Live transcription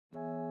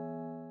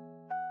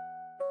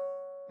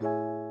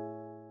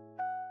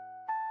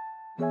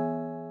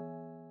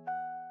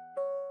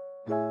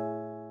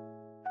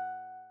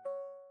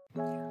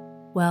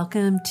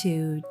Welcome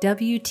to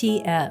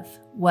WTF,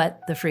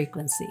 What the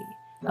Frequency,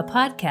 a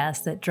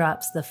podcast that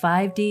drops the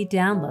 5D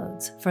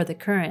downloads for the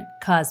current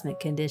cosmic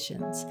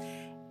conditions.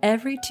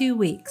 Every 2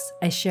 weeks,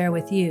 I share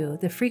with you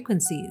the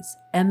frequencies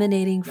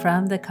emanating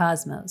from the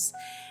cosmos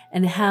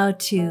and how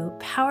to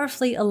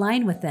powerfully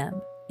align with them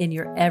in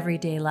your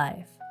everyday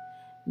life.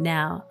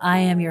 Now, I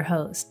am your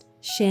host,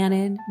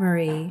 Shannon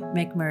Marie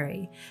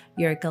McMurray,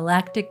 your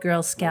Galactic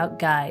Girl Scout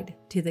guide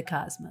to the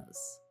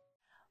cosmos.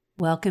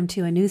 Welcome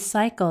to a new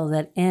cycle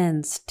that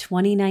ends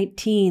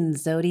 2019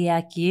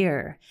 zodiac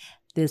year.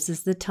 This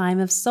is the time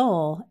of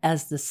soul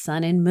as the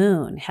sun and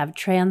moon have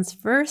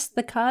traversed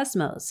the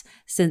cosmos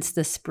since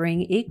the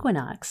spring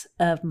equinox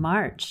of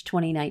March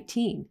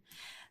 2019.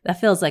 That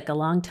feels like a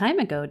long time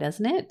ago,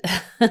 doesn't it?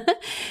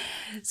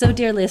 So,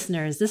 dear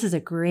listeners, this is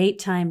a great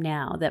time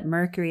now that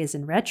Mercury is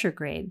in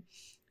retrograde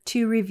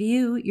to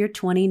review your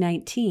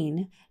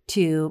 2019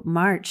 to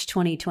March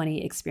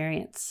 2020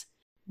 experience.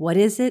 What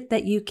is it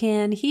that you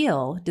can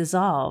heal,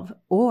 dissolve,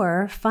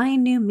 or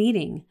find new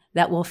meaning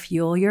that will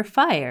fuel your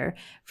fire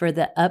for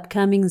the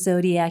upcoming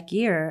zodiac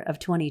year of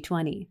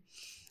 2020?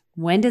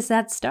 When does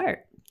that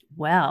start?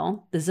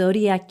 Well, the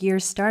zodiac year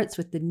starts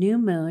with the new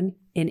moon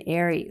in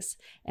Aries.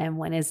 And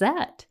when is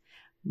that?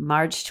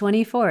 March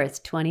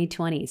 24th,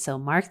 2020. So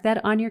mark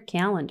that on your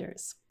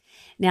calendars.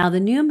 Now, the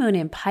new moon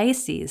in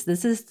Pisces,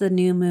 this is the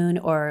new moon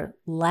or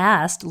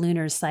last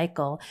lunar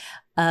cycle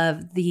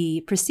of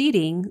the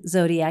preceding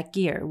zodiac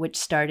year, which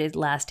started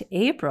last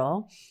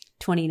April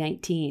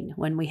 2019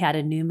 when we had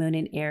a new moon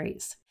in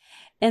Aries.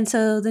 And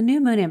so the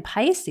new moon in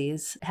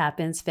Pisces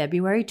happens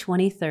February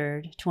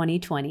 23rd,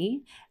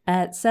 2020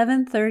 at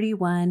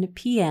 7:31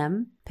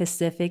 p.m.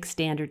 Pacific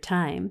Standard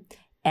Time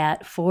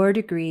at 4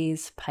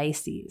 degrees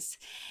Pisces.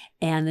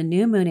 And the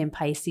new moon in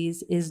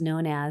Pisces is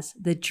known as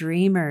the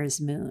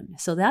Dreamer's Moon.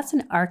 So that's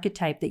an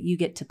archetype that you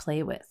get to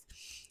play with,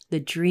 the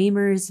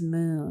Dreamer's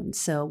Moon.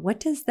 So what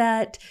does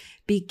that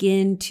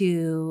begin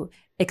to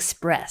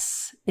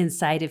express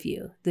inside of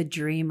you, the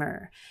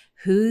dreamer?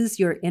 Who's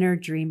your inner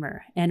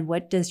dreamer? And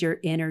what does your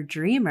inner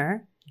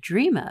dreamer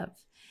dream of?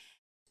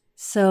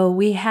 So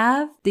we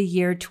have the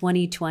year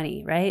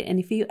 2020, right? And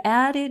if you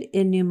add it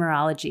in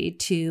numerology,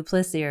 2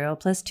 plus 0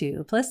 plus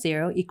 2 plus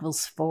 0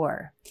 equals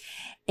 4.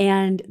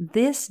 And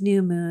this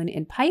new moon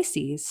in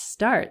Pisces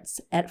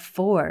starts at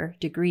 4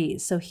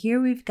 degrees. So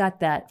here we've got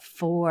that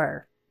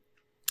 4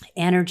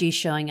 energy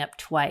showing up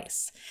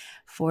twice.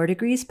 4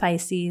 degrees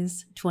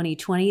Pisces,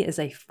 2020 is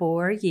a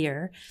 4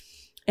 year.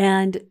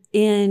 And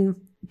in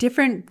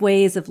different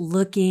ways of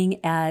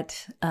looking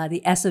at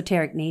the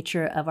esoteric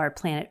nature of our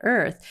planet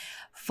Earth,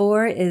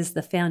 4 is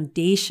the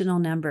foundational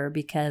number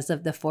because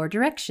of the 4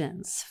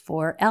 directions,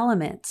 4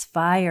 elements,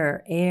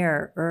 fire,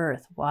 air,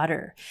 earth,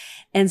 water.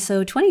 And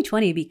so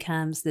 2020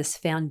 becomes this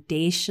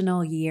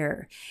foundational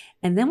year.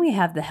 And then we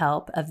have the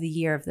help of the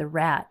year of the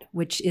rat,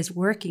 which is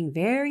working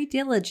very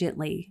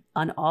diligently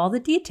on all the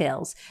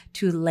details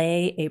to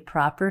lay a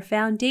proper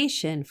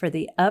foundation for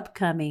the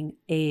upcoming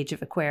age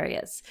of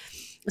Aquarius.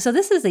 So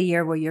this is a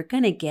year where you're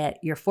going to get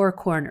your 4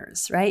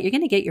 corners, right? You're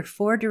going to get your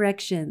 4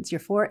 directions, your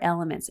 4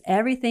 elements,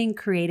 everything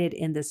created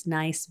in this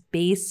nice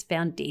base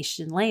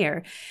foundation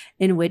layer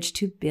in which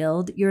to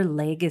build your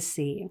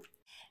legacy.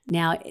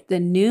 Now, the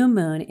new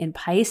moon in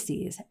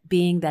Pisces,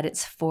 being that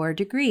it's 4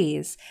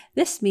 degrees,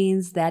 this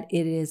means that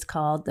it is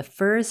called the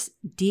first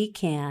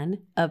decan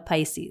of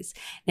Pisces.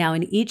 Now,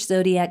 in each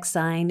zodiac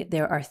sign,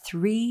 there are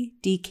 3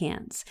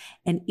 decans,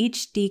 and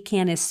each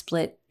decan is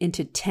split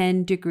into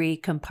 10-degree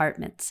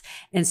compartments.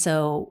 And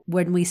so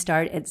when we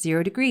start at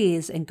 0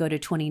 degrees and go to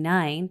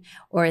 29,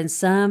 or in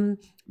some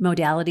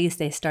modalities,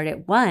 they start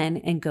at 1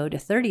 and go to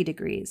 30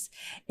 degrees.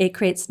 It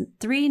creates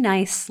 3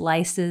 nice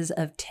slices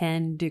of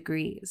 10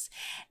 degrees.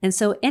 And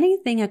so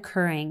anything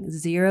occurring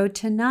 0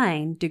 to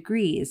 9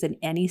 degrees in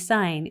any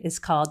sign is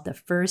called the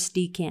first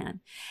decan.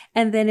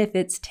 And then if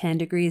it's 10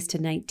 degrees to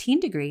 19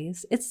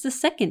 degrees, it's the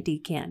second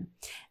decan.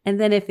 And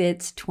then if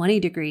it's 20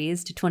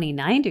 degrees to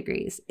 29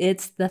 degrees,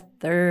 it's the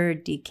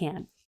third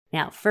decan.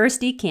 Now,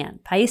 first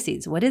decan,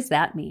 Pisces, what does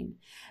that mean?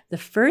 The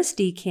first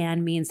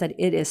decan means that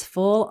it is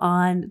full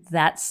on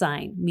that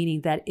sign,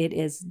 meaning that it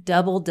is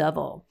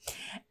double.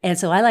 And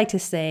so I like to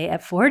say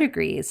at 4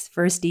 degrees,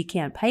 first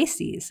decan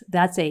Pisces,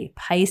 that's a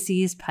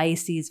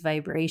Pisces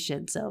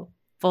vibration. So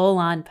full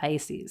on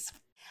Pisces.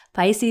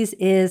 Pisces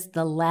is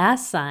the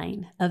last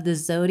sign of the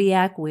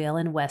zodiac wheel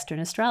in Western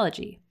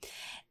astrology.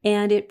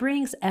 And it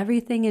brings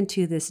everything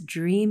into this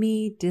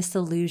dreamy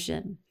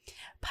disillusion.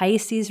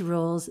 Pisces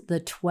rules the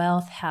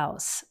 12th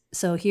house.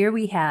 So here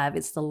we have,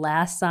 it's the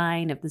last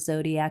sign of the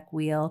zodiac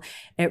wheel.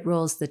 It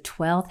rules the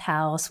 12th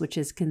house, which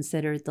is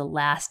considered the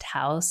last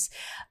house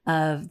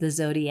of the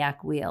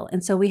zodiac wheel.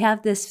 And so we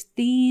have this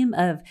theme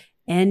of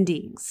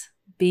endings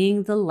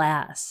being the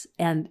last.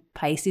 And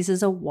Pisces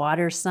is a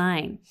water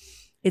sign.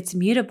 It's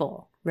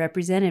mutable,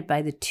 represented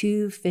by the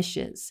 2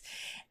 fishes.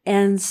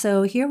 And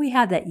so here we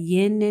have that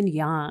yin and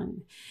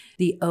yang,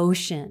 the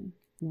ocean,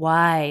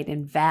 wide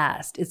and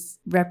vast. It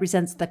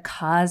represents the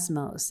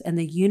cosmos and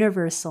the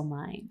universal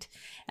mind.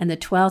 And the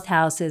 12th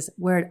house is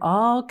where it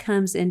all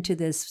comes into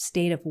this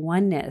state of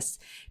oneness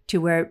to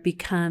where it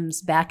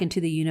becomes back into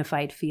the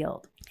unified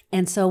field.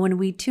 And so when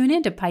we tune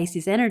into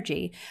Pisces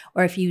energy,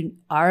 or if you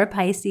are a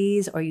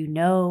Pisces or you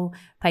know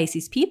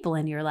Pisces people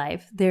in your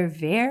life, they're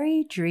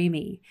very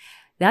dreamy.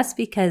 That's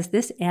because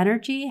this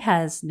energy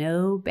has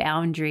no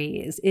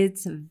boundaries.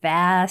 It's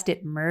vast,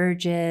 it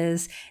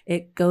merges,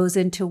 it goes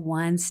into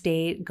one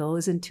state,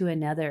 goes into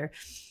another.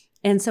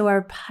 And so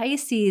our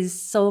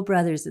Pisces soul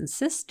brothers and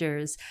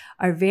sisters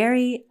are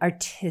very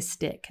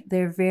artistic.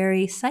 They're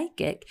very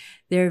psychic.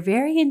 They're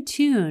very in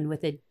tune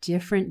with a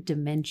different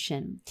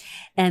dimension.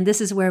 And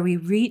this is where we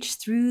reach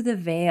through the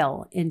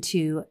veil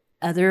into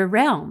other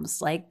realms,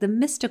 like the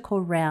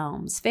mystical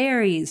realms,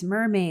 fairies,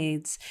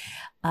 mermaids,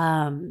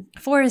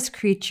 forest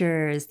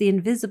creatures, the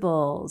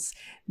invisibles,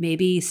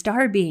 maybe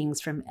star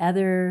beings from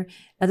other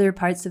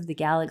parts of the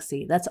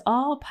galaxy. That's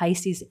all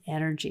Pisces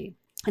energy.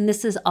 And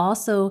this is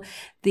also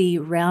the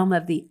realm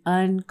of the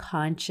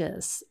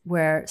unconscious,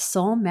 where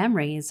soul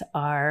memories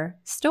are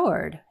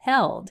stored,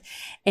 held.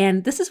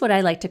 And this is what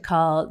I like to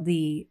call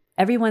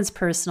everyone's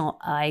personal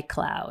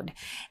iCloud.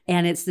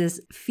 And it's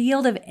this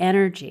field of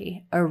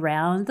energy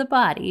around the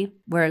body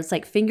where it's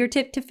like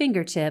fingertip to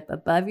fingertip,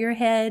 above your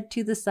head,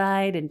 to the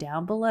side, and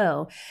down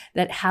below,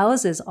 that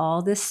houses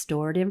all this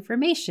stored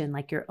information,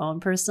 like your own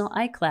personal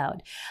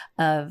iCloud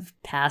of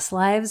past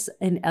lives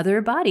and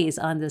other bodies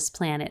on this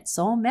planet,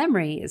 soul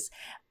memories,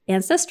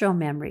 ancestral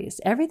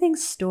memories.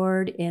 Everything's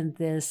stored in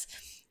this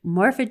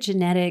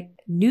morphogenetic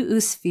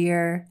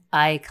noosphere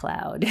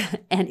iCloud.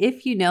 And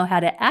if you know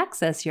how to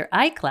access your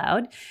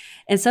iCloud,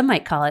 and some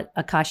might call it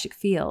Akashic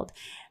field,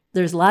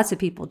 there's lots of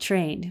people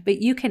trained,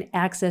 but you can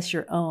access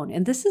your own.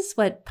 And this is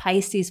what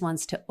Pisces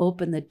wants to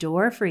open the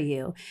door for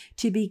you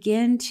to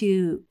begin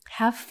to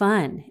have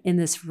fun in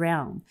this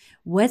realm.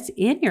 What's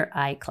in your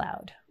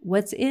iCloud?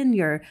 What's in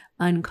your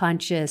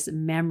unconscious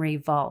memory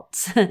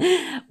vaults?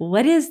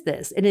 What is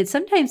this? And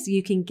sometimes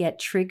you can get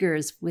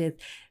triggers with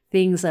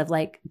things of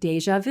like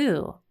deja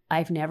vu.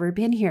 I've never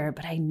been here,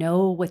 but I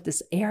know what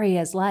this area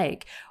is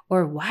like.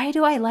 Or why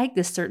do I like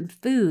this certain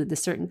food,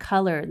 this certain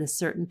color, this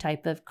certain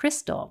type of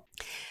crystal?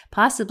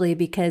 Possibly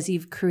because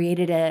you've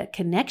created a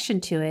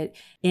connection to it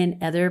in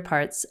other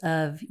parts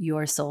of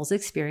your soul's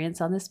experience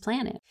on this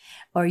planet.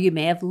 Or you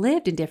may have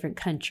lived in different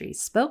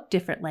countries, spoke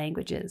different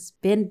languages,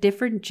 been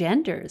different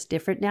genders,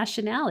 different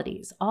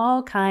nationalities.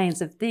 All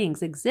kinds of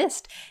things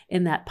exist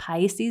in that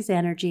Pisces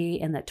energy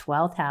in the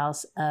 12th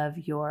house of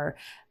your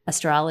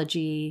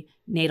astrology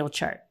natal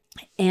chart.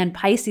 And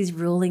Pisces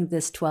ruling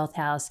this 12th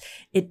house,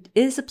 it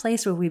is a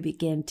place where we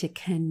begin to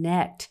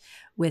connect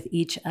with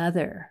each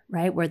other,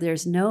 right? Where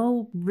there's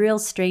no real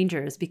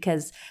strangers,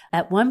 because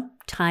at one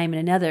time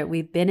and another,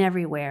 we've been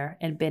everywhere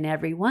and been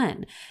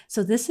everyone.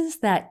 So this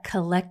is that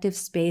collective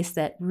space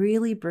that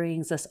really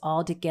brings us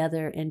all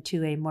together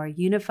into a more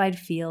unified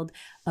field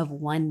of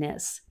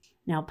oneness.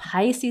 Now,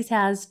 Pisces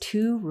has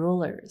two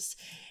rulers.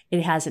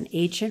 It has an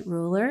ancient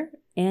ruler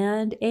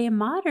and a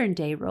modern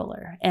day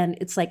ruler. And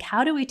it's like,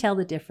 how do we tell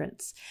the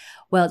difference?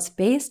 Well, it's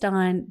based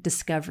on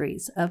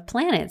discoveries of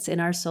planets in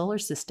our solar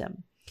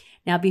system.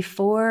 Now,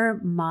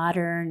 before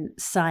modern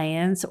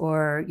science,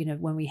 or,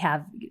 when we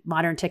have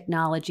modern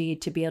technology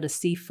to be able to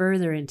see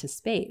further into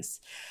space,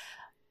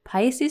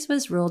 Pisces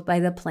was ruled by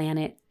the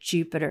planet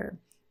Jupiter.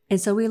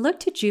 And so we look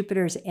to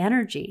Jupiter's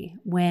energy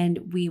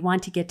when we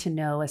want to get to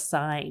know a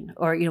sign,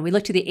 or, we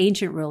look to the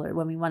ancient ruler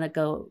when we want to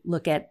go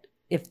look at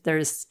if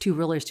there's two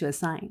rulers to a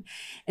sign.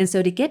 And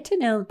so to get to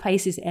know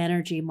Pisces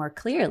energy more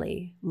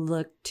clearly,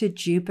 look to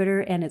Jupiter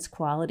and its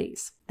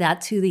qualities.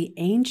 That's who the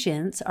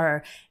ancients,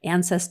 our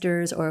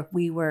ancestors, or if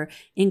we were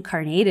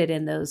incarnated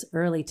in those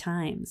early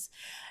times,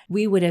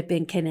 we would have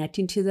been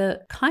connecting to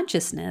the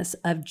consciousness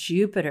of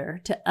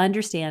Jupiter to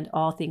understand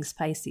all things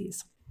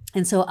Pisces.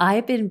 And so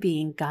I've been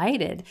being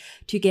guided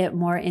to get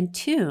more in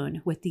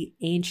tune with the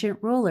ancient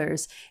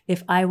rulers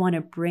if I want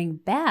to bring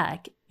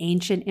back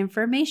ancient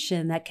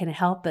information that can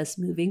help us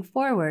moving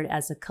forward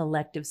as a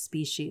collective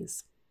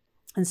species.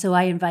 And so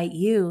I invite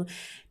you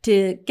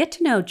to get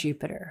to know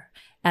Jupiter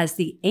as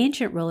the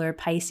ancient ruler of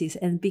Pisces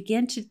and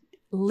begin to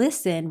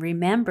listen,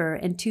 remember,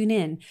 and tune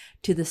in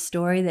to the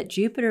story that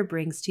Jupiter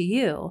brings to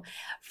you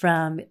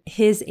from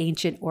his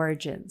ancient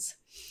origins.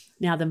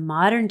 Now, the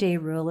modern day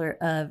ruler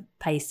of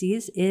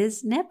Pisces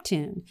is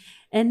Neptune.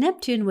 And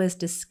Neptune was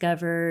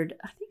discovered,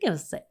 I think it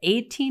was the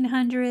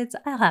 1800s.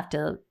 I'll have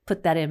to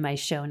put that in my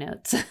show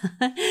notes.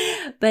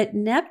 But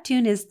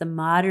Neptune is the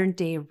modern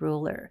day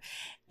ruler.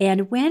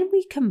 And when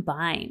we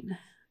combine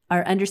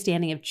our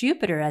understanding of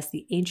Jupiter as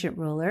the ancient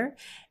ruler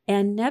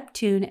and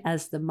Neptune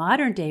as the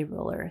modern day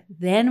ruler,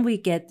 then we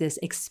get this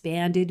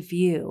expanded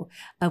view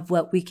of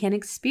what we can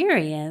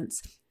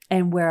experience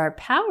and where our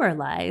power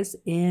lies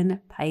in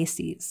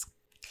Pisces.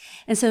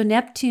 And so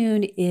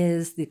Neptune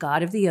is the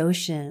god of the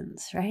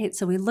oceans, right?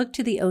 So we look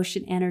to the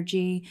ocean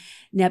energy.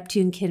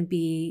 Neptune can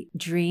be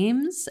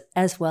dreams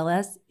as well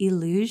as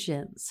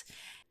illusions.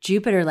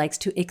 Jupiter likes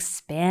to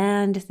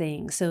expand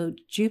things. So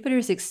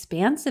Jupiter's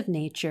expansive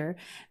nature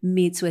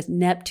meets with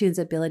Neptune's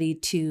ability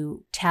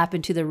to tap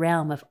into the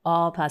realm of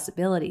all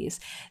possibilities,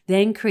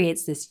 then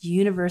creates this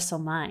universal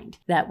mind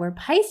that where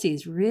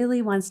Pisces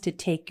really wants to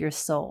take your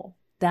soul.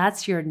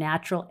 That's your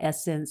natural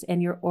essence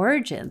and your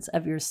origins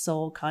of your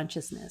soul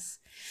consciousness.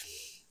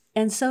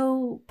 And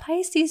so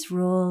Pisces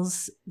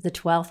rules the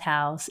 12th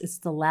house. It's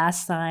the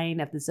last sign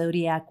of the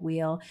zodiac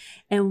wheel.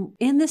 And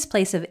in this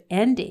place of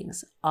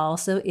endings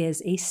also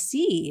is a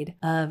seed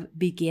of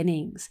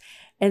beginnings.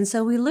 And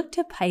so we look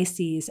to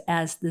Pisces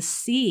as the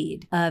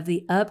seed of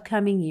the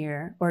upcoming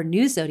year or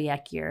new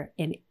zodiac year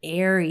in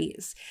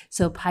Aries.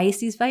 So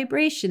Pisces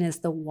vibration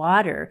is the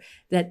water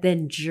that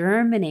then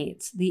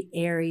germinates the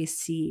Aries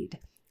seed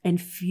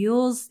and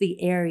fuels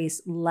the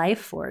Aries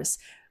life force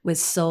with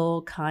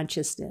soul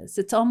consciousness.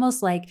 It's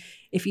almost like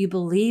if you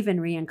believe in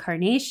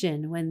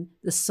reincarnation, when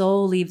the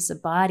soul leaves the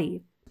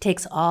body,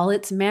 takes all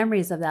its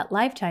memories of that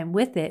lifetime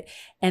with it,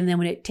 and then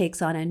when it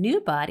takes on a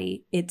new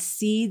body, it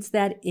seeds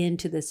that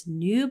into this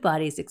new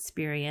body's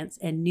experience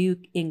and new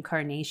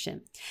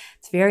incarnation.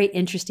 It's very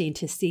interesting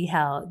to see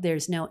how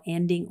there's no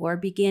ending or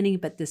beginning,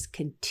 but this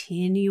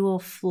continual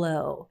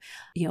flow,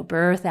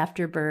 birth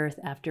after birth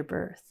after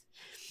birth.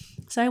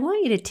 So I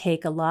want you to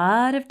take a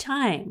lot of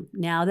time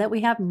now that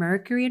we have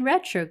Mercury in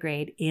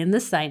retrograde in the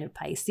sign of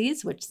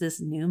Pisces, which this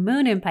new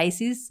moon in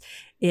Pisces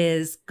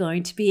is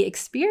going to be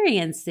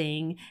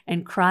experiencing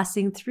and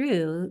crossing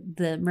through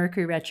the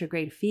Mercury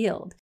retrograde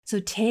field. So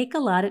take a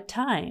lot of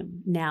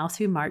time now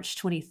through March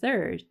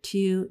 23rd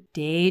to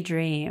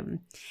daydream,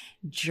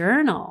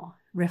 journal,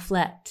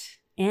 reflect,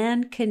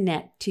 and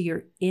connect to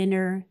your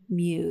inner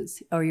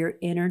muse or your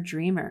inner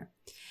dreamer.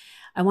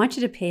 I want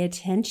you to pay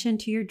attention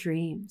to your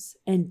dreams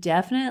and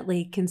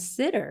definitely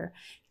consider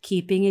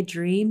keeping a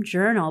dream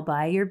journal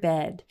by your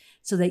bed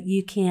so that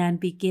you can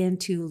begin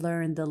to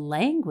learn the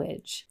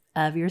language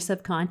of your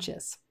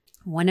subconscious.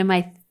 One of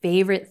my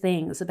favorite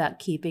things about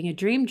keeping a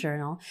dream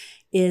journal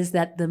is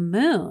that the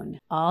moon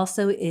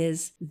also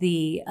is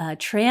the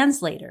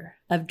translator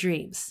of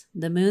dreams.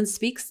 The moon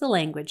speaks the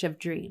language of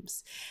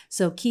dreams.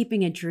 So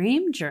keeping a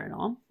dream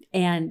journal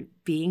and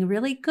being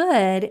really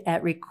good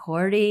at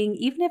recording,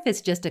 even if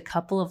it's just a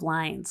couple of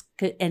lines.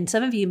 And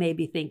some of you may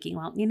be thinking,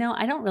 well,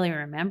 I don't really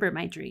remember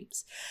my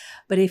dreams.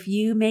 But if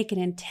you make an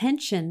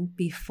intention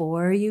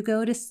before you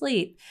go to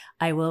sleep,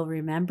 I will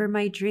remember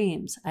my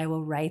dreams. I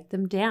will write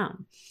them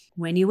down.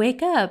 When you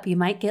wake up, you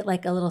might get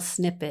like a little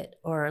snippet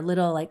or a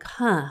little like,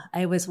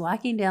 I was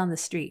walking down the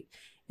street.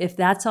 If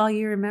that's all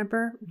you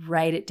remember,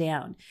 write it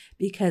down,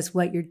 because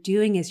what you're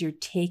doing is you're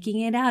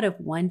taking it out of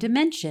one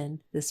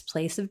dimension, this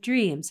place of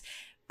dreams,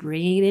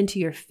 bringing it into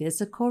your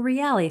physical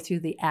reality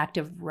through the act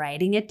of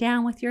writing it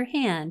down with your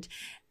hand,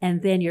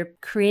 and then you're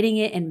creating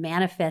it and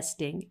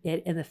manifesting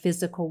it in the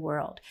physical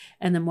world.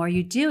 And the more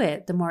you do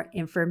it, the more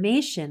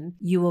information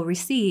you will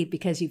receive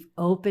because you've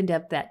opened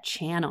up that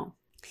channel.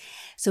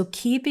 So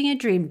keeping a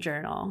dream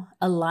journal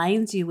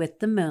aligns you with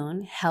the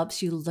moon,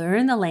 helps you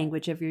learn the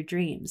language of your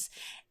dreams.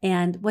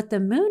 And what the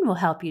moon will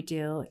help you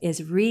do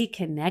is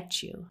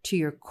reconnect you to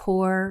your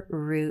core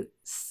root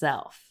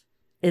self.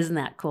 Isn't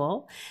that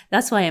cool?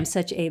 That's why I'm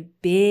such a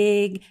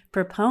big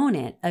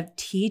proponent of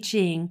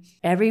teaching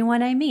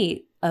everyone I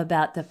meet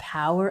about the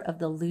power of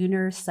the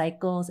lunar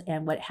cycles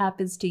and what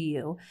happens to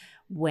you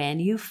when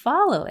you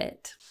follow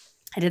it.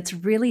 And it's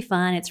really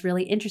fun. It's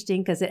really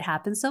interesting because it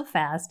happens so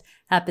fast,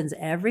 happens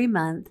every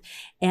month,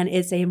 and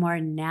it's a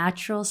more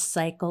natural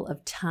cycle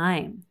of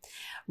time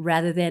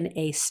rather than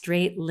a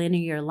straight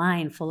linear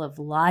line full of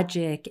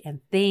logic and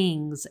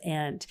things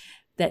and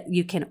that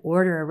you can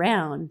order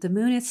around. The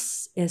moon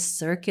is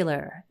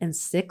circular and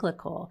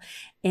cyclical,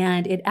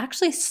 and it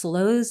actually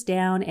slows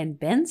down and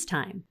bends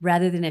time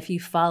rather than if you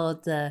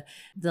followed the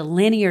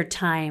linear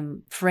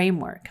time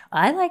framework.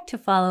 I like to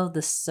follow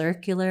the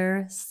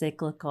circular,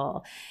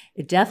 cyclical.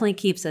 It definitely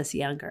keeps us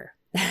younger.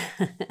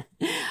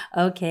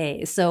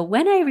 Okay, so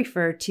when I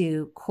refer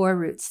to core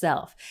root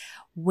self,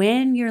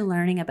 when you're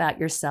learning about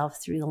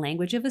yourself through the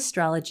language of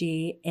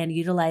astrology and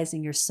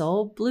utilizing your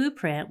soul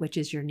blueprint, which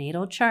is your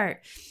natal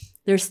chart,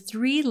 there's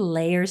 3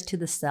 layers to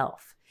the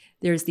self.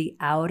 There's the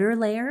outer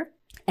layer,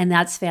 and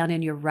that's found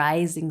in your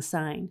rising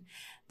sign.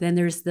 Then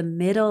there's the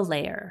middle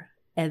layer,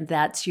 and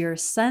that's your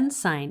sun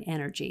sign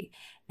energy.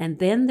 And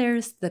then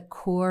there's the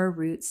core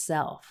root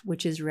self,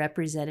 which is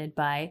represented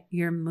by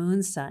your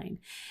moon sign.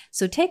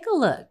 So take a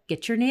look,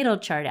 get your natal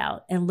chart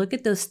out, and look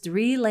at those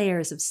 3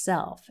 layers of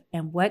self.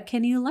 And what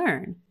can you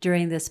learn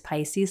during this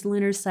Pisces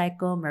lunar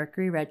cycle,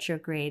 Mercury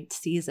retrograde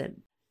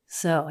season?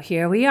 So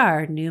here we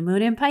are, new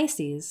moon in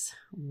Pisces.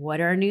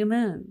 What are new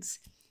moons?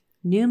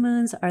 New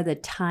moons are the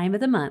time of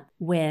the month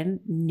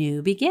when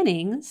new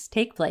beginnings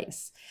take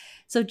place.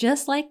 So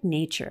just like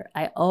nature,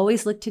 I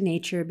always look to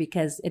nature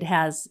because it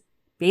has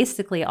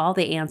basically all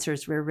the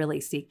answers we're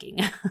really seeking.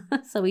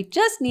 So we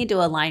just need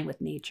to align with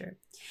nature.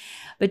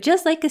 But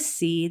just like a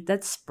seed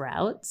that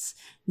sprouts,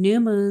 new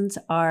moons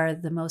are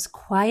the most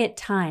quiet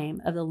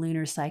time of the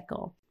lunar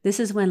cycle. This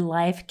is when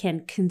life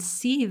can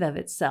conceive of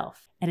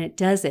itself And it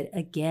does it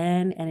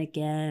again and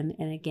again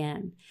and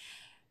again.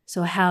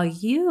 So how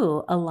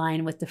you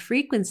align with the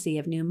frequency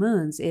of new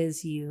moons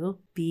is you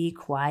be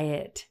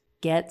quiet,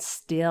 get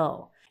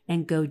still,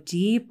 and go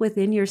deep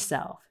within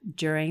yourself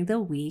during the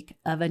week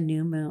of a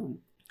new moon.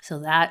 So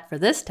that for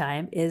this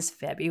time is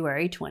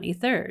February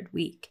 23rd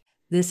week.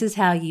 This is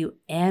how you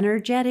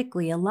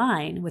energetically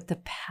align with the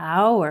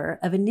power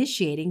of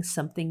initiating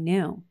something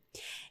new.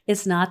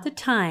 It's not the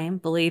time,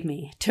 believe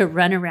me, to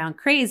run around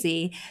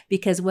crazy,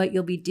 because what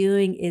you'll be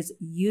doing is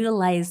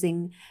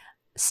utilizing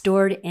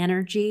stored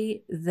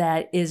energy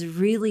that is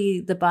really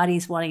the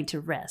body's wanting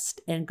to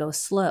rest and go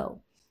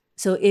slow.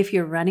 So if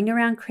you're running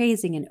around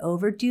crazy and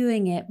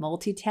overdoing it,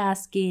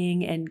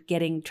 multitasking and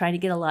trying to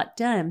get a lot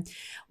done,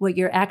 what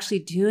you're actually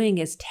doing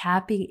is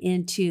tapping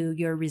into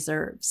your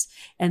reserves.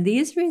 And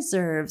these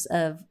reserves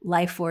of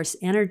life force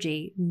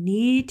energy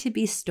need to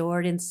be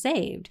stored and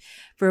saved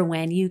for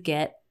when you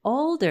get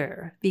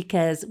older,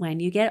 because when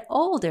you get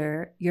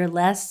older, you're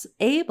less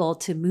able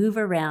to move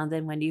around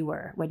than when you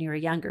were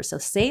younger. So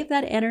save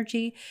that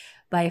energy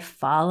by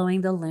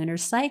following the lunar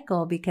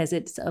cycle, because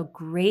it's a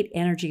great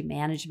energy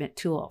management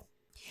tool.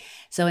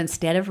 So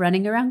instead of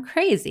running around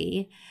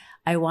crazy,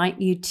 I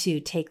want you to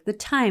take the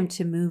time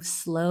to move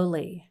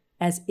slowly,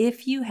 as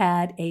if you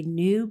had a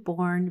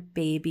newborn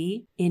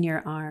baby in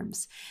your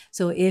arms.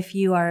 So if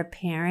you are a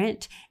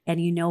parent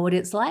and you know what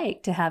it's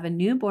like to have a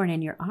newborn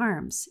in your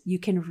arms, you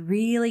can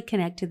really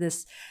connect to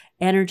this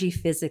energy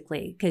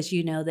physically, because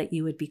you know that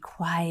you would be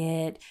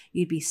quiet,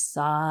 you'd be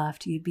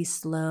soft, you'd be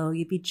slow,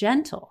 you'd be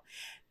gentle.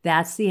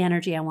 That's the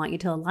energy I want you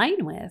to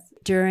align with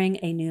during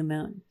a new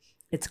moon.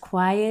 It's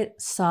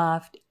quiet,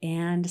 soft,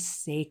 and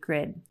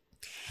sacred.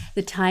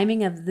 The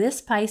timing of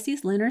this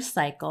Pisces lunar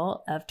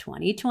cycle of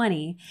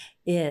 2020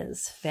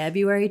 is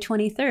February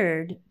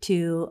 23rd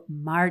to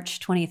March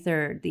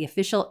 23rd, the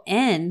official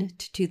end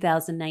to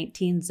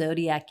 2019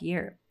 zodiac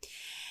year.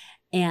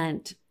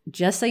 And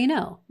just so you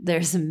know,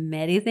 there's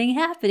many things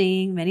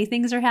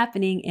are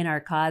happening in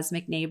our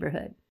cosmic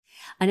neighborhood.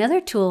 Another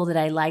tool that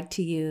I like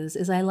to use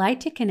is I like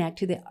to connect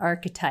to the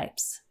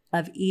archetypes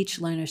of each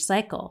lunar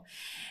cycle.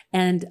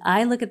 And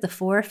I look at the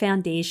 4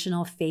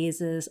 foundational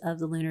phases of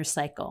the lunar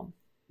cycle,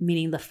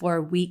 meaning the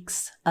 4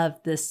 weeks of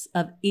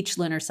each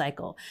lunar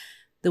cycle.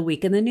 The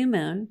week of the new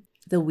moon,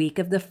 the week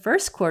of the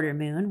first quarter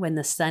moon, when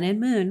the sun and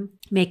moon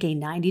make a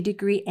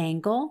 90-degree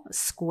angle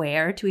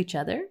square to each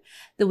other,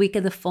 the week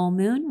of the full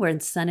moon, where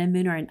sun and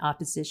moon are in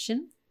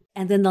opposition,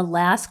 and then the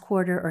last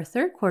quarter or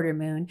third quarter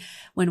moon,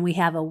 when we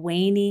have a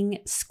waning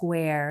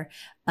square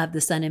of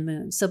the sun and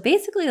moon. So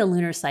basically, the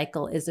lunar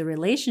cycle is the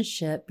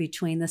relationship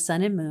between the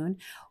sun and moon,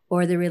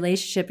 or the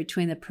relationship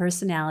between the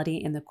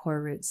personality and the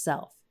core root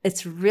self.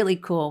 It's really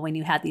cool when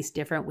you have these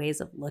different ways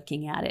of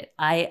looking at it.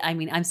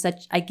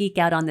 I geek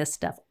out on this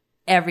stuff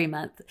every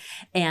month.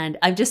 And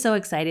I'm just so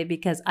excited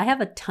because I have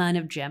a ton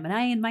of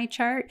Gemini in my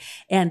chart,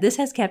 and this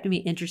has kept me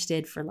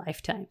interested for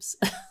lifetimes.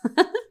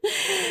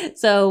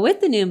 So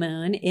with the new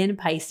moon in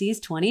Pisces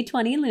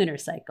 2020 lunar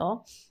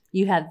cycle,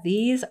 you have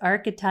these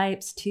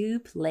archetypes to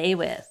play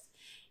with.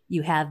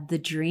 You have the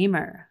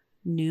dreamer.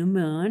 New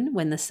moon,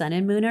 when the sun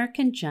and moon are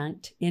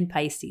conjunct in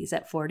Pisces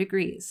at 4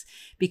 degrees,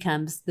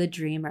 becomes the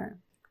dreamer.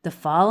 The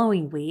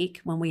following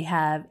week, when we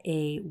have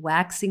a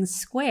waxing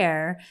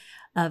square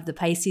of the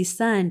Pisces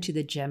sun to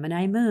the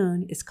Gemini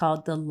moon, is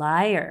called the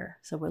liar.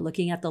 So we're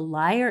looking at the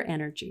liar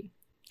energy.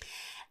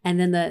 And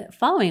then the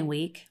following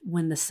week,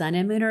 when the sun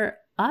and moon are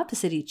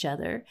opposite each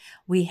other,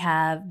 we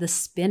have the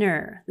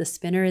spinner. The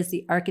spinner is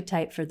the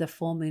archetype for the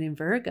full moon in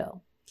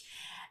Virgo.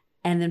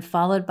 And then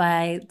followed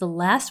by the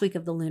last week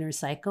of the lunar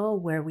cycle,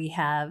 where we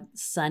have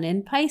sun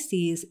in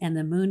Pisces and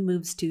the moon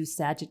moves to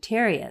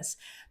Sagittarius,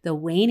 the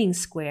waning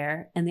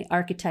square, and the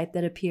archetype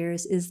that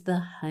appears is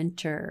the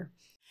hunter.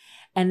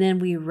 And then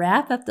we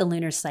wrap up the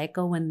lunar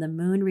cycle when the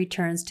moon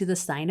returns to the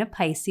sign of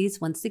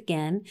Pisces once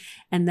again,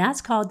 and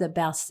that's called the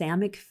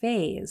balsamic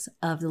phase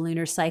of the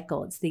lunar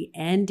cycle. It's the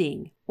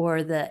ending,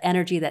 or the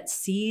energy that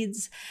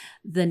seeds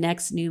the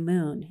next new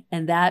moon,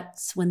 and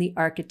that's when the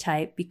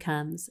archetype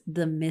becomes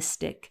the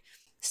mystic.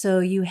 So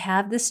you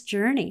have this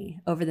journey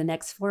over the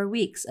next 4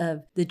 weeks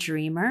of the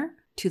dreamer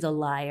to the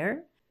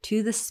liar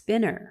to the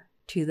spinner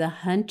to the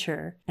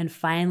hunter, and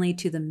finally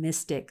to the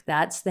mystic.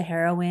 That's the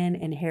heroine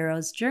and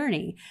hero's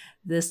journey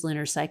this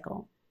lunar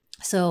cycle.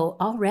 So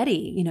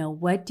already,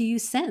 what do you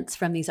sense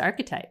from these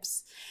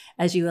archetypes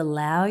as you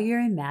allow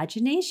your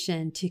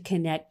imagination to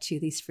connect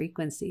to these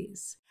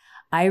frequencies?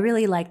 I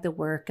really like the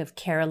work of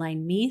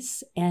Caroline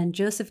Myss and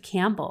Joseph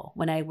Campbell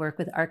when I work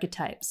with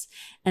archetypes.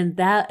 And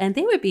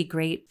they would be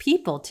great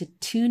people to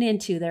tune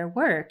into their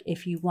work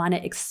if you want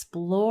to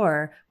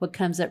explore what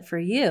comes up for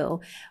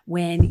you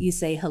when you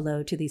say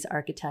hello to these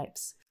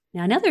archetypes.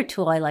 Now, another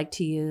tool I like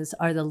to use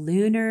are the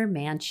lunar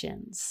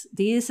mansions.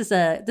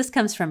 This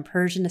comes from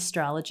Persian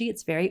astrology.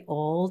 It's very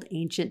old,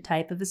 ancient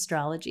type of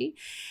astrology.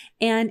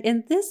 And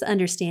in this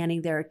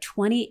understanding, there are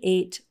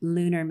 28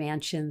 lunar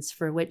mansions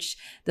for which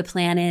the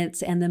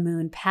planets and the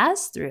moon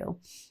pass through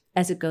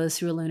as it goes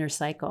through a lunar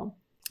cycle.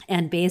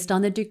 And based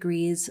on the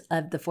degrees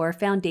of the 4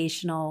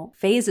 foundational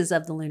phases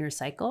of the lunar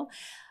cycle,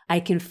 I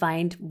can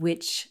find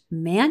which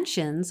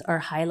mansions are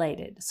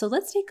highlighted. So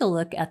let's take a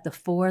look at the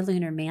 4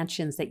 lunar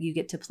mansions that you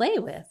get to play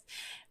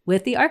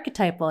with the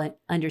archetypal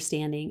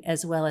understanding,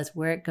 as well as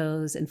where it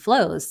goes and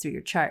flows through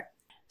your chart.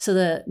 So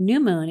the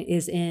new moon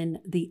is in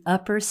the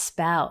upper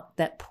spout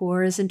that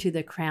pours into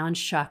the crown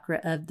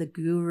chakra of the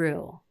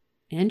guru.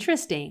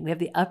 Interesting. We have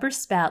the upper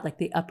spout, like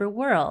the upper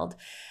world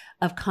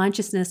of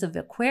consciousness of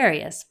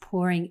Aquarius,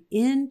 pouring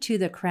into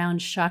the crown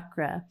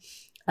chakra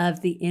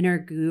of the inner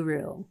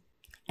guru.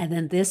 And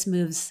then this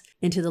moves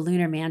into the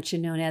lunar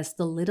mansion known as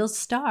the little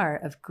star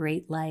of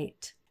great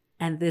light.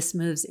 And this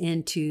moves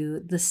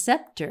into the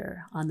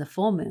scepter on the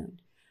full moon,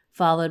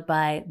 followed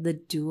by the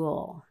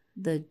dual.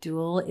 The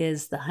dual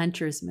is the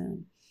hunter's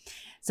moon.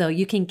 So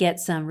you can get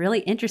some really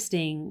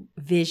interesting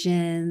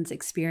visions,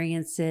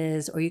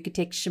 experiences, or you could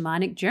take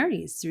shamanic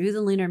journeys through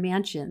the lunar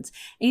mansions.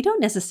 And you don't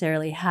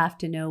necessarily have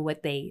to know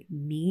what they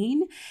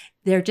mean.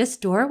 They're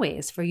just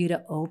doorways for you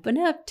to open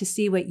up to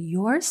see what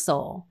your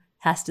soul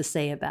has to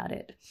say about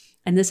it.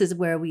 And this is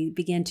where we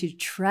begin to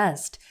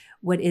trust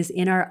what is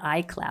in our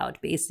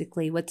iCloud,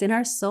 basically, what's in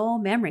our soul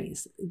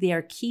memories. They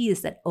are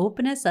keys that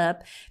open us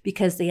up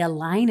because they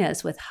align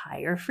us with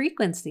higher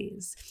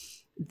frequencies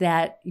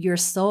that your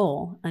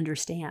soul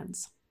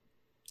understands.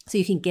 So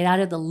you can get out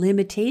of the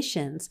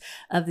limitations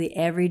of the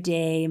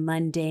everyday,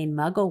 mundane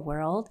muggle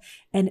world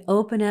and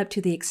open up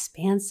to the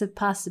expansive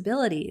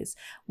possibilities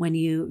when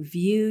you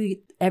view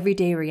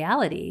everyday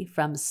reality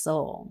from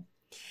soul.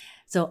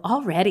 So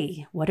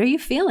already, what are you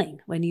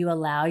feeling when you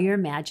allow your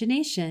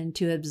imagination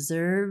to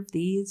observe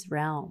these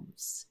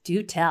realms?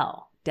 Do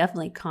tell.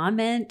 Definitely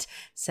comment,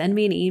 send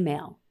me an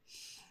email.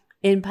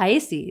 In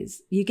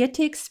Pisces, you get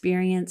to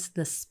experience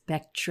the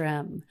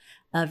spectrum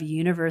of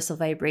universal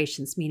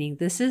vibrations, meaning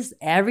this is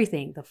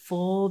everything, the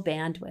full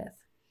bandwidth.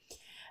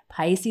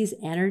 Pisces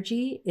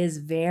energy is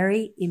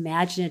very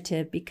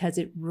imaginative because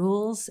it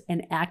rules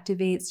and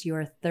activates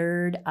your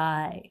third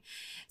eye.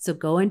 So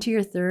go into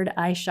your third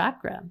eye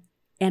chakra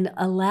and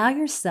allow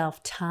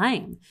yourself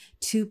time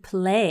to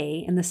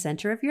play in the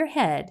center of your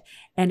head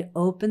and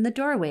open the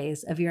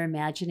doorways of your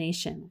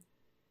imagination.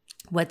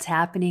 What's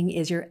happening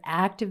is you're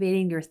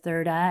activating your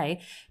third eye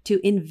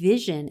to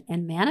envision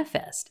and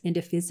manifest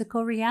into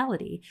physical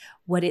reality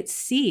what it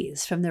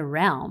sees from the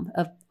realm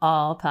of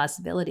all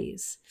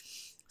possibilities.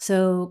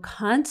 So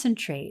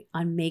concentrate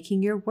on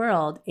making your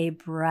world a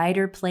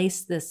brighter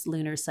place this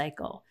lunar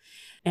cycle.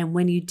 And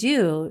when you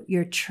do,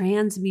 you're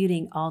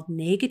transmuting all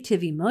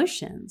negative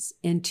emotions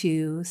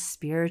into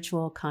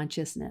spiritual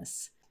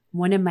consciousness.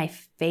 One of my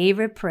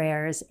favorite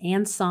prayers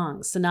and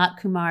songs, Sanat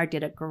Kumar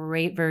did a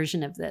great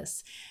version of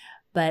this,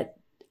 but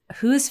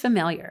who's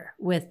familiar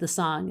with the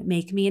song,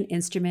 Make Me an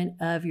Instrument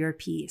of Your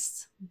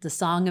Peace, the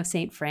song of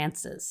St.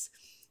 Francis?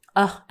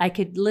 Oh, I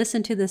could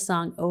listen to this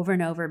song over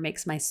and over. It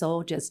makes my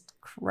soul just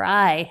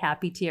cry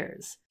happy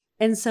tears.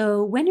 And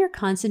so when you're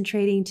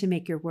concentrating to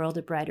make your world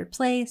a brighter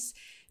place,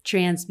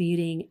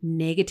 transmuting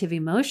negative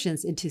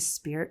emotions into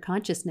spirit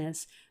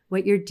consciousness,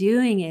 what you're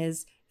doing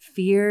is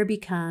fear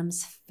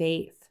becomes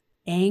faith,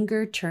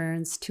 anger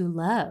turns to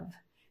love,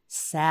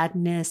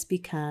 sadness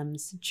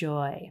becomes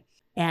joy,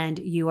 and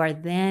you are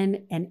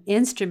then an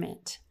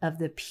instrument of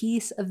the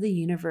peace of the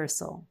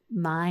universal,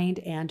 mind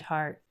and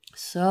heart.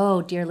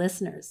 So, dear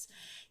listeners,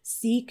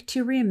 seek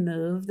to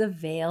remove the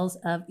veils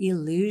of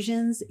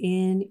illusions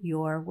in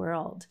your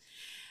world.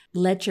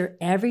 Let your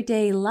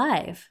everyday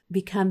life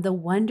become the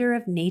wonder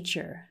of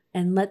nature,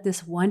 and let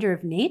this wonder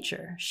of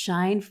nature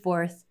shine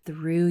forth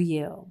through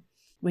you.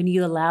 When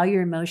you allow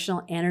your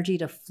emotional energy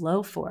to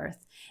flow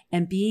forth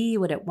and be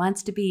what it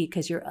wants to be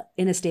because you're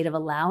in a state of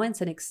allowance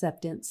and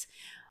acceptance,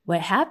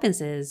 what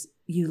happens is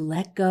you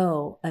let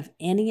go of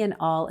any and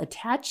all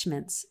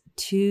attachments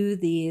to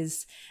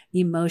these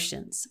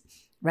emotions,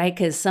 right?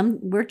 Because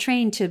we're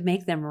trained to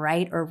make them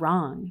right or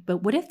wrong,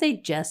 but what if they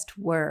just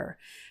were?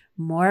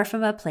 More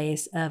from a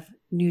place of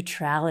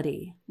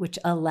neutrality, which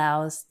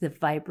allows the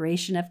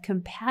vibration of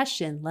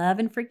compassion, love,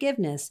 and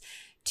forgiveness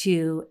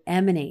to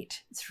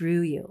emanate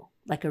through you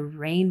like a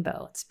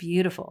rainbow. It's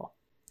beautiful.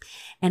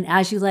 And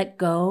as you let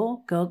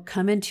go,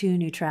 come into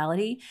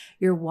neutrality,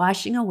 you're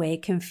washing away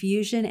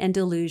confusion and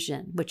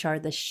delusion, which are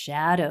the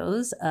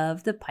shadows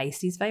of the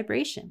Pisces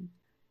vibration.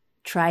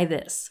 Try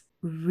this.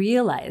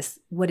 Realize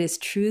what is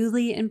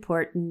truly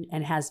important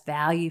and has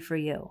value for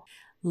you.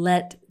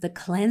 Let the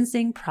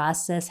cleansing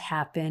process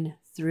happen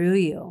through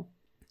you.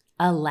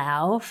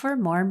 Allow for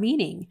more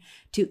meaning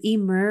to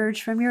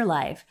emerge from your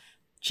life,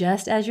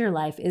 just as your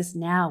life is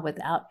now,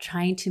 without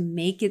trying to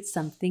make it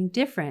something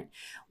different.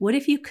 What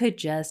if you could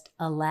just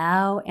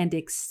allow and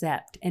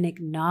accept and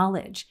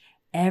acknowledge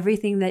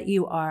everything that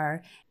you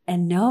are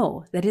and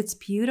know that it's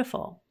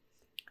beautiful?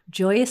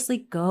 Joyously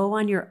go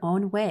on your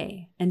own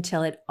way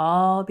until it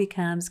all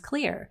becomes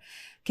clear.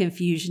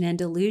 Confusion and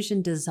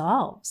delusion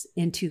dissolves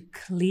into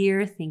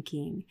clear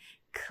thinking,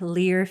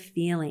 clear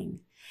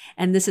feeling.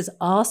 And this is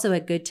also a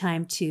good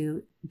time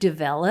to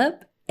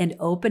develop and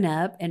open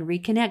up and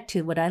reconnect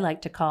to what I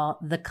like to call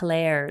the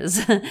clairs,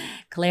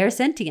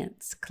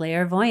 clairsentience,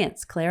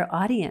 clairvoyance,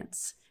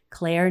 clairaudience,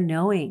 clair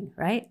knowing,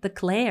 right? The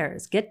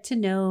clairs. Get to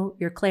know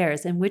your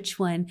clairs, and which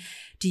one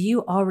do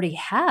you already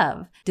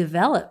have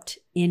developed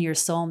in your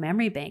soul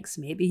memory banks?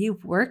 Maybe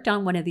you've worked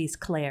on one of these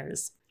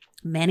clairs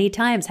many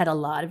times, had a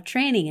lot of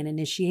training and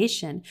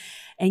initiation,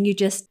 and you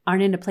just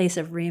aren't in a place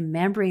of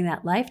remembering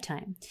that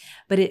lifetime.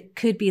 But it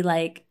could be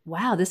like,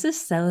 wow, this is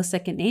so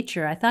second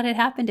nature. I thought it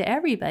happened to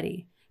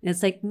everybody. And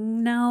it's like,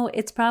 no,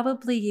 it's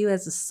probably you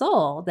as a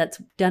soul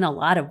that's done a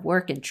lot of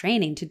work and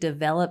training to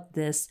develop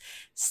this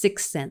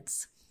sixth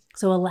sense.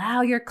 So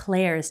allow your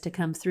clairs to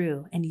come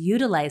through and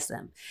utilize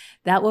them.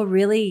 That will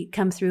really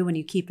come through when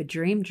you keep a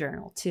dream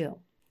journal too.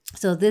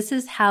 So this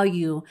is how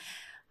you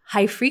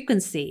high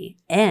frequency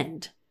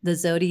end the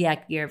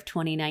zodiac year of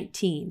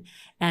 2019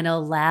 and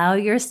allow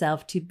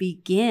yourself to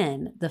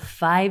begin the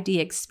 5D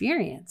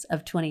experience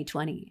of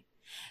 2020.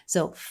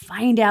 So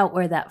find out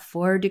where that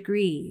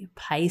 4-degree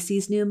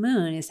Pisces new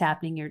moon is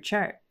happening in your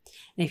chart.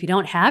 And if you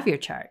don't have your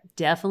chart,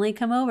 definitely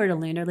come over to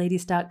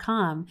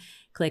lunarladies.com,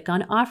 click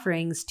on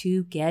offerings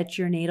to get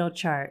your natal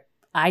chart.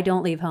 I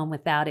don't leave home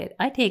without it.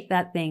 I take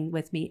that thing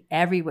with me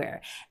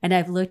everywhere. And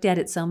I've looked at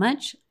it so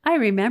much, I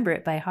remember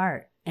it by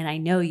heart. And I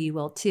know you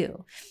will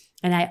too.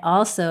 And I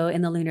also,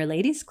 in the Lunar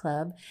Ladies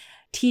Club,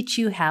 teach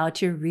you how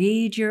to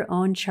read your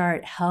own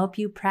chart, help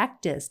you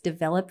practice,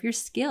 develop your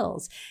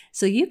skills.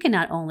 So you can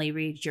not only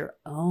read your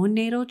own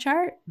natal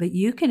chart, but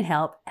you can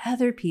help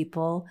other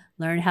people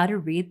learn how to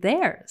read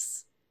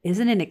theirs.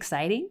 Isn't it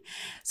exciting?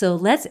 So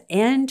let's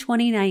end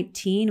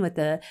 2019 with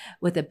a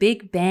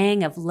big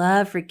bang of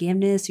love,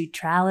 forgiveness,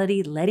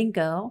 neutrality, letting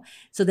go,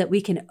 so that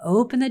we can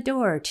open the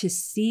door to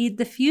seed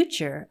the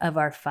future of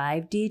our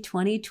 5D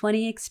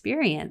 2020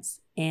 experience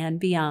and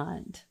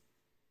beyond.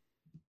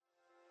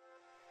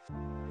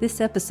 This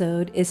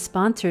episode is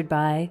sponsored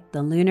by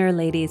the Lunar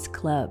Ladies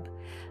Club.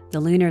 The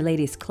Lunar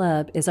Ladies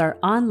Club is our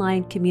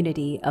online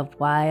community of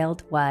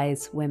wild,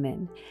 wise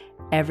women.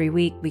 Every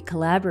week we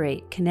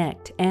collaborate,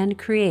 connect, and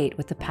create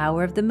with the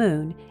power of the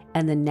moon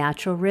and the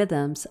natural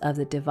rhythms of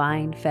the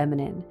divine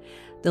feminine.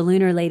 The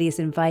Lunar Ladies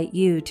invite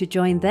you to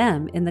join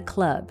them in the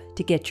club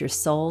to get your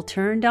soul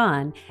turned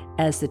on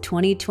as the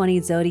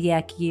 2020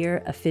 zodiac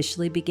year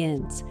officially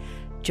begins.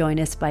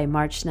 Join us by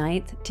March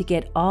 9th to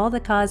get all the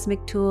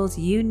cosmic tools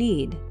you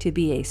need to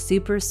be a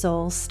super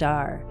soul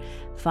star.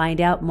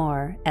 Find out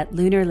more at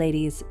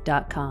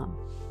lunarladies.com.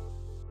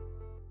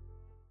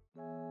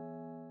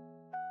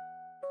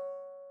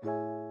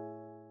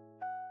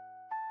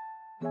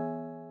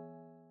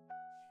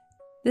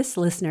 This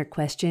listener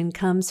question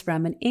comes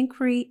from an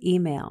inquiry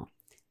email.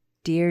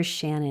 Dear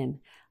Shannon,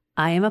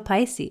 I am a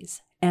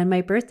Pisces and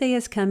my birthday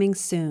is coming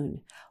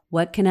soon.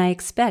 What can I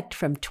expect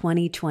from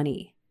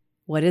 2020?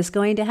 What is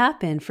going to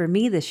happen for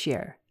me this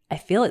year? I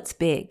feel it's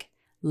big.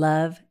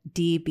 Love,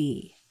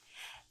 DB.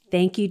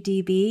 Thank you,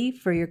 DB,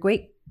 for your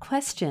great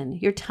question.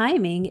 Your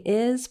timing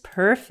is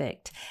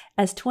perfect.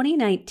 As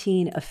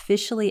 2019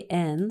 officially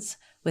ends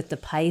with the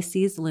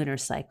Pisces lunar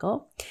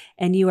cycle,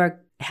 and you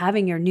are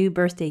having your new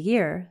birthday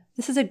year,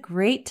 this is a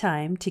great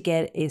time to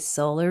get a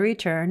solar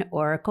return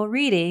oracle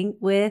reading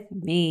with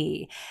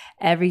me.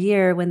 Every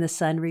year when the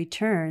sun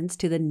returns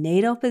to the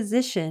natal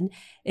position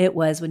it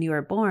was when you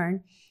were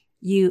born,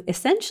 you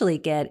essentially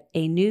get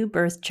a new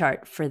birth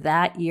chart for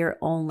that year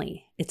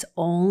only. It's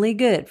only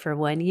good for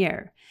 1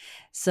 year.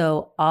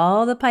 So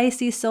all the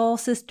Pisces soul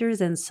sisters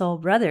and soul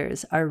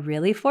brothers are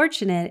really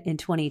fortunate in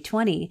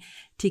 2020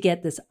 to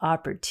get this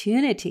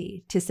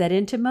opportunity to set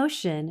into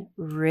motion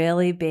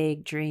really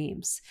big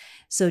dreams.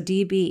 So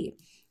DB,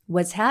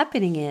 what's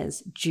happening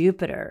is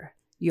Jupiter,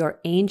 your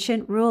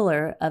ancient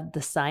ruler of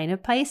the sign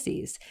of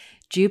Pisces,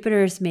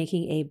 Jupiter is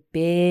making a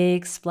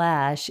big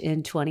splash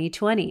in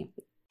 2020.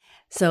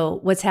 So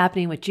what's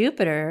happening with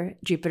Jupiter?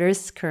 Jupiter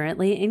is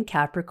currently in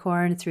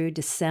Capricorn through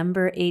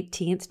December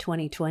 18th,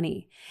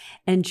 2020.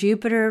 And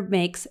Jupiter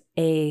makes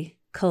a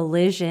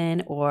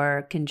collision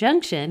or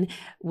conjunction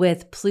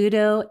with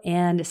Pluto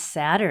and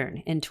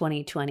Saturn in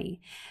 2020.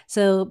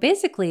 So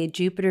basically,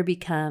 Jupiter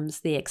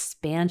becomes the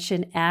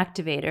expansion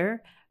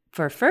activator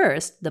for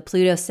first, the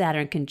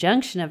Pluto-Saturn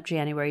conjunction of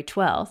January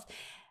 12th,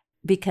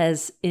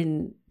 because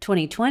in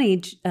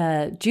 2020,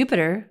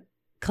 Jupiter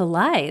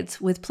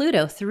collides with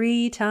Pluto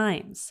 3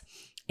 times,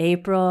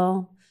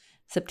 April,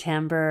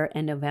 September,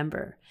 and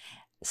November.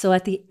 So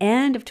at the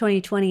end of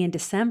 2020 in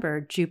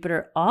December,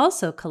 Jupiter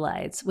also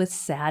collides with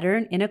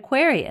Saturn in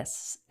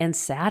Aquarius, and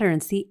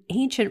Saturn's the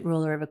ancient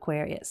ruler of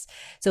Aquarius.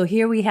 So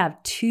here we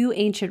have two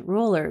ancient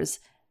rulers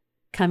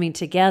coming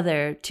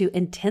together to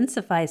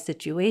intensify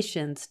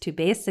situations, to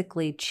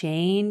basically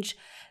change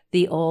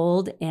the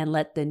old and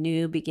let the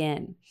new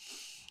begin.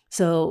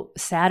 So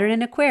Saturn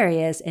in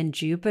Aquarius and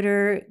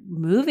Jupiter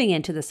moving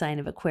into the sign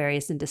of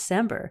Aquarius in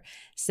December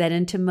set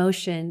into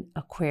motion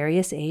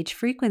Aquarius age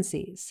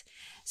frequencies.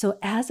 So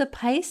as a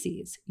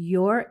Pisces,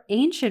 your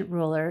ancient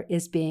ruler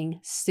is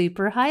being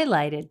super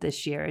highlighted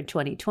this year in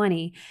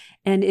 2020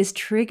 and is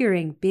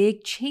triggering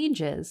big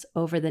changes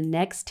over the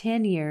next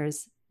 10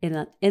 years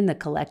in the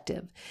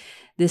collective.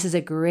 This is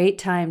a great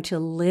time to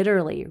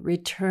literally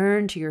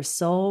return to your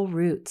soul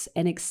roots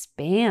and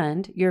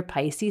expand your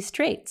Pisces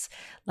traits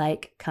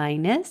like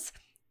kindness,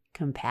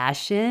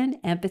 compassion,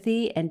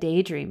 empathy, and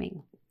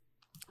daydreaming.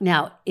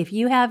 Now, if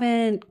you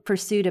haven't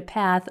pursued a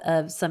path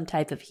of some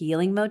type of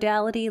healing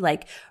modality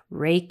like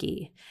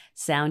Reiki,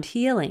 sound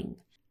healing,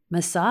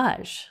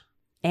 massage,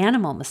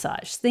 animal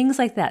massage, things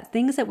like that,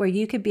 things that where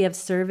you could be of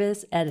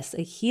service as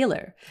a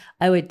healer,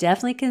 I would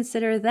definitely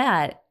consider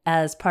that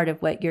as part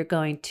of what you're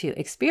going to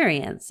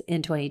experience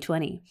in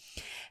 2020,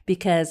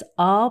 because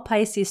all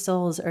Pisces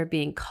souls are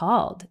being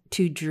called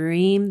to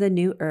dream the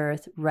new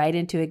earth right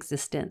into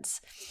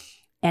existence.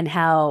 And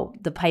how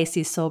the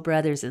Pisces soul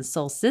brothers and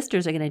soul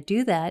sisters are going to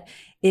do that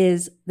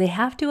is they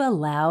have to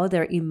allow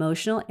their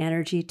emotional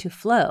energy to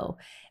flow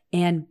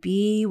and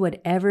be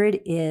whatever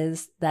it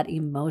is that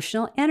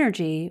emotional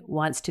energy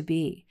wants to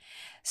be.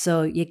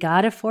 So you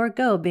got to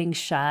forego being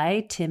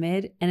shy,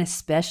 timid, and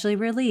especially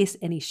release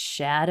any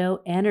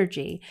shadow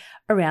energy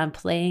around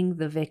playing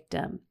the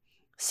victim.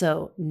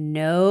 So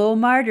no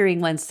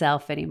martyring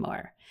oneself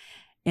anymore.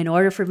 In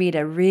order for me to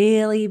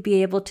really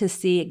be able to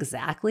see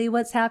exactly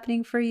what's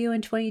happening for you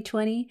in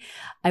 2020,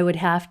 I would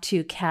have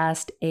to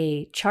cast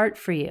a chart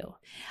for you.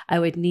 I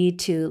would need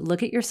to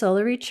look at your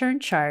solar return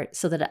chart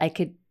so that I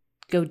could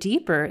go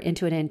deeper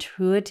into an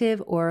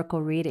intuitive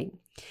oracle reading.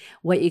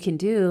 What you can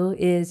do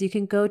is you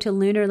can go to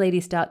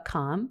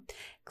lunarladies.com,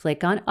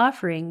 click on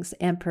offerings,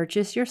 and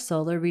purchase your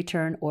solar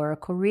return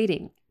oracle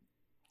reading.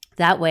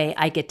 That way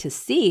I get to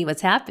see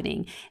what's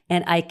happening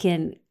and I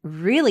can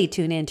really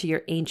tune into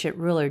your ancient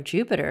ruler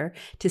Jupiter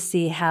to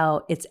see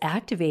how it's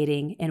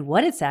activating and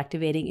what it's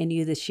activating in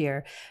you this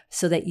year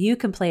so that you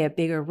can play a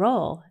bigger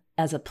role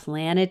as a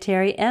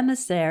planetary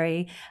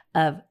emissary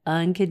of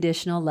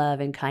unconditional love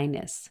and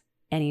kindness.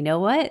 And you know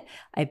what?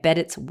 I bet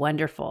it's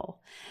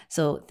wonderful.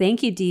 So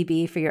thank you,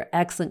 DB, for your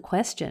excellent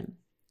question.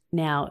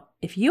 Now,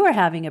 if you are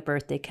having a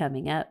birthday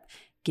coming up,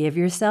 give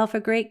yourself a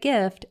great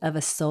gift of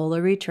a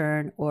solar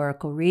return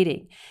oracle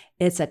reading.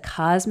 It's a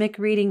cosmic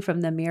reading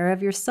from the mirror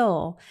of your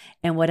soul.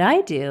 And what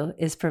I do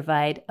is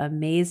provide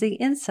amazing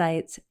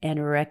insights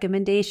and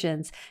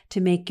recommendations to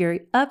make your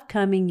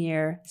upcoming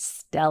year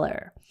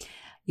stellar.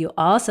 You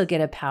also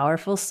get a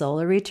powerful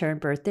solar return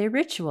birthday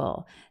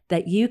ritual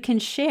that you can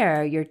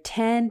share your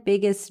 10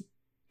 biggest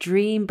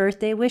dream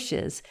birthday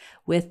wishes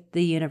with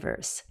the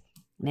universe.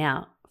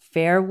 Now,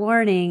 fair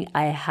warning,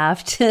 I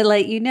have to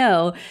let you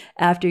know,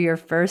 after your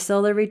first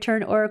solar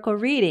return oracle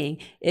reading,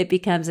 it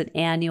becomes an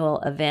annual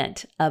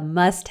event, a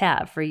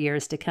must-have for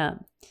years to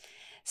come.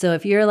 So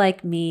if you're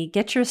like me,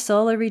 get your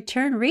solar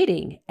return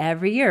reading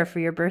every year for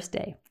your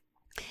birthday.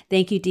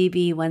 Thank you,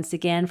 DB, once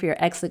again for your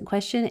excellent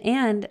question,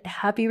 and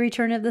happy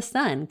return of the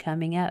sun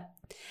coming up.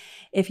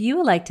 If you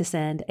would like to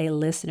send a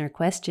listener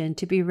question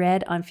to be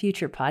read on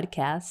future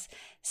podcasts,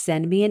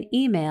 send me an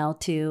email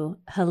to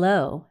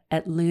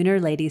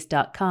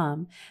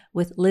hello@lunarladies.com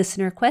with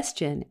listener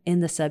question in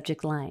the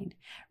subject line.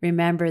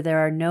 Remember, there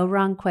are no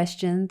wrong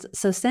questions,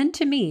 so send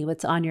to me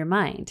what's on your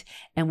mind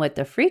and what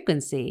the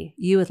frequency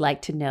you would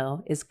like to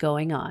know is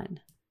going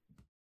on.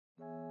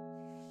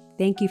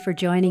 Thank you for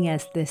joining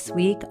us this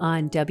week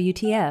on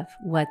WTF,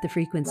 What the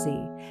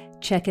Frequency.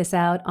 Check us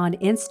out on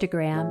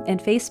Instagram and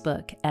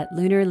Facebook at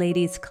Lunar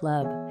Ladies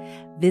Club.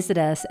 Visit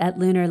us at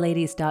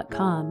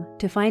lunarladies.com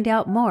to find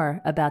out more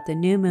about the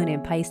new moon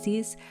in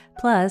Pisces,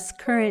 plus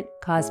current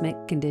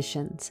cosmic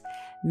conditions.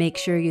 Make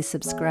sure you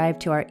subscribe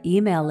to our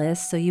email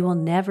list so you will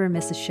never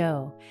miss a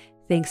show.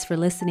 Thanks for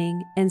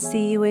listening, and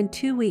see you in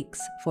 2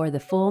 weeks for the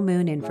Full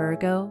Moon in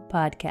Virgo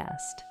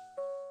podcast.